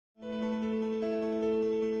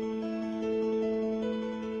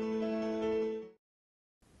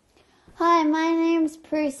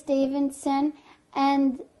Prue Stevenson,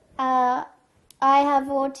 and I have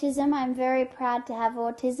autism. I'm very proud to have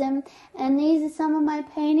autism, and these are some of my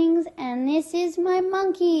paintings, and this is my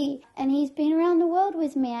monkey, and he's been around the world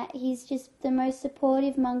with me. He's just the most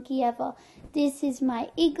supportive monkey ever. This is my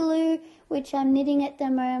igloo, which I'm knitting at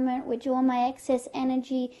the moment, which all my excess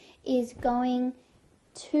energy is going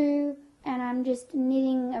to, and I'm just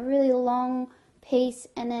knitting a really long piece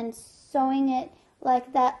and then sewing it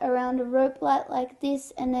like that around a rope light like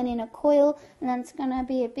this, and then in a coil, and then it's going to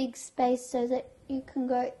be a big space so that you can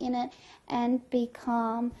go in it and be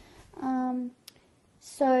calm.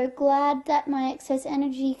 So glad that my excess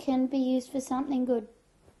energy can be used for something good.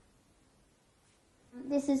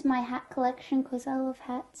 This is my hat collection because I love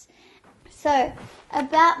hats. So,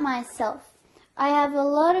 about myself. I have a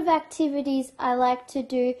lot of activities I like to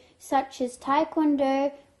do, such as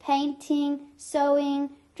taekwondo, painting,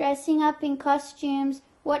 sewing, dressing up in costumes,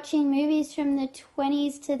 watching movies from the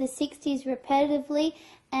 20s to the 60s repetitively,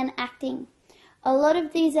 and acting. A lot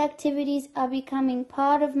of these activities are becoming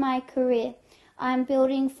part of my career. I'm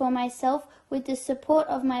building for myself with the support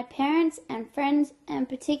of my parents and friends, and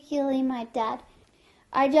particularly my dad.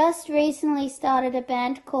 I just recently started a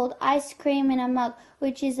band called Ice Cream in a Mug,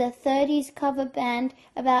 which is a 30s cover band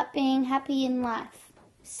about being happy in life.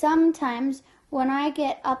 Sometimes when I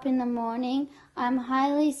get up in the morning, I'm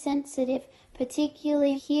highly sensitive,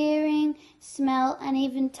 particularly hearing, smell, and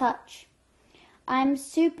even touch. I'm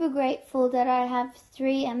super grateful that I have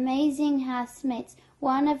 3 amazing housemates,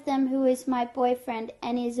 one of them who is my boyfriend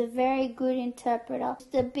and is a very good interpreter.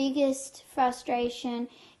 The biggest frustration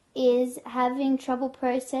is having trouble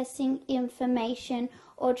processing information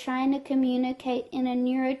or trying to communicate in a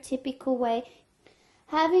neurotypical way.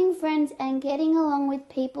 Having friends and getting along with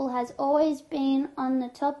people has always been on the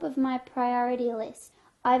top of my priority list.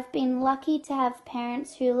 I've been lucky to have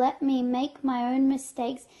parents who let me make my own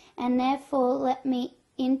mistakes and therefore let me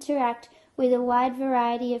interact with a wide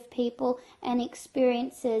variety of people and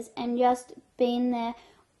experiences and just been there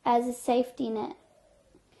as a safety net.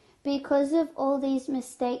 Because of all these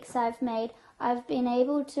mistakes I've made, I've been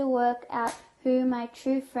able to work out who my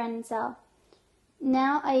true friends are.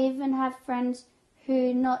 Now I even have friends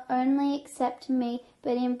who not only accept me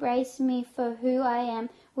but embrace me for who I am,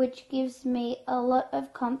 which gives me a lot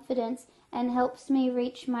of confidence and helps me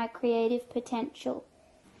reach my creative potential.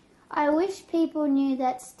 I wish people knew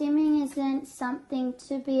that stimming isn't something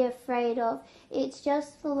to be afraid of. It's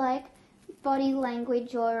just like body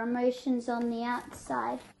language or emotions on the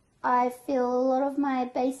outside. I feel a lot of my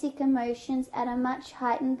basic emotions at a much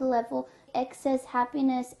heightened level, excess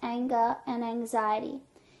happiness, anger, and anxiety.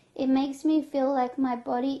 It makes me feel like my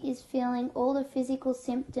body is feeling all the physical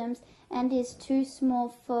symptoms and is too small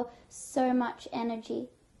for so much energy.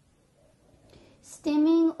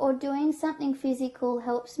 Stimming or doing something physical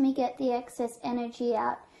helps me get the excess energy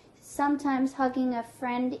out. Sometimes hugging a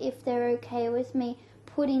friend if they're okay with me,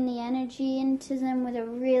 putting the energy into them with a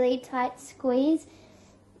really tight squeeze.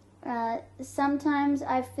 Sometimes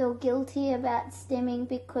I feel guilty about stimming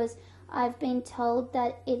because I've been told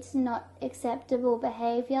that it's not acceptable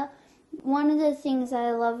behavior. One of the things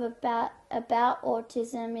I love about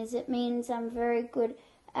autism is it means I'm very good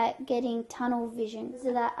at getting tunnel vision.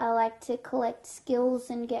 So that I like to collect skills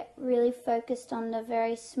and get really focused on the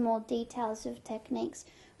very small details of techniques.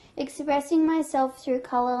 Expressing myself through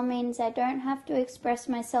color means I don't have to express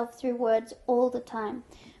myself through words all the time.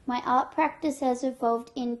 My art practice has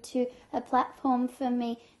evolved into a platform for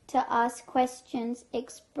me to ask questions,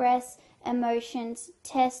 express emotions,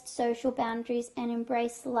 test social boundaries, and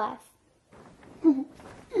embrace life.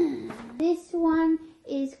 This one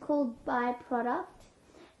is called Byproduct,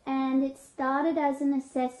 and it started as a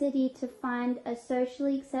necessity to find a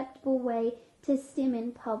socially acceptable way to stim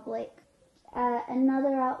in public. Another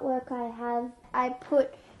artwork I have, I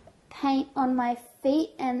put paint on my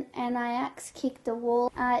feet and I axe kick the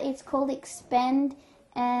wall. It's called Expend,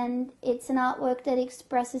 and it's an artwork that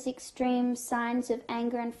expresses extreme signs of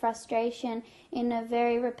anger and frustration in a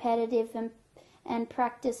very repetitive and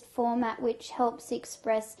practiced format, which helps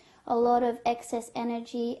express a lot of excess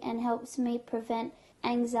energy and helps me prevent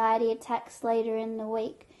anxiety attacks later in the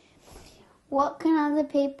week. What can other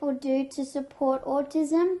people do to support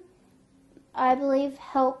autism? I believe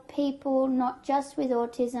help people not just with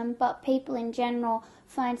autism but people in general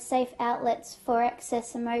find safe outlets for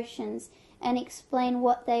excess emotions and explain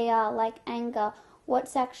what they are, like anger,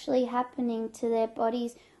 what's actually happening to their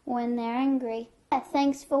bodies when they're angry.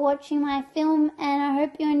 Thanks for watching my film, and I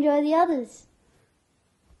hope you enjoy the others.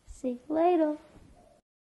 See you later.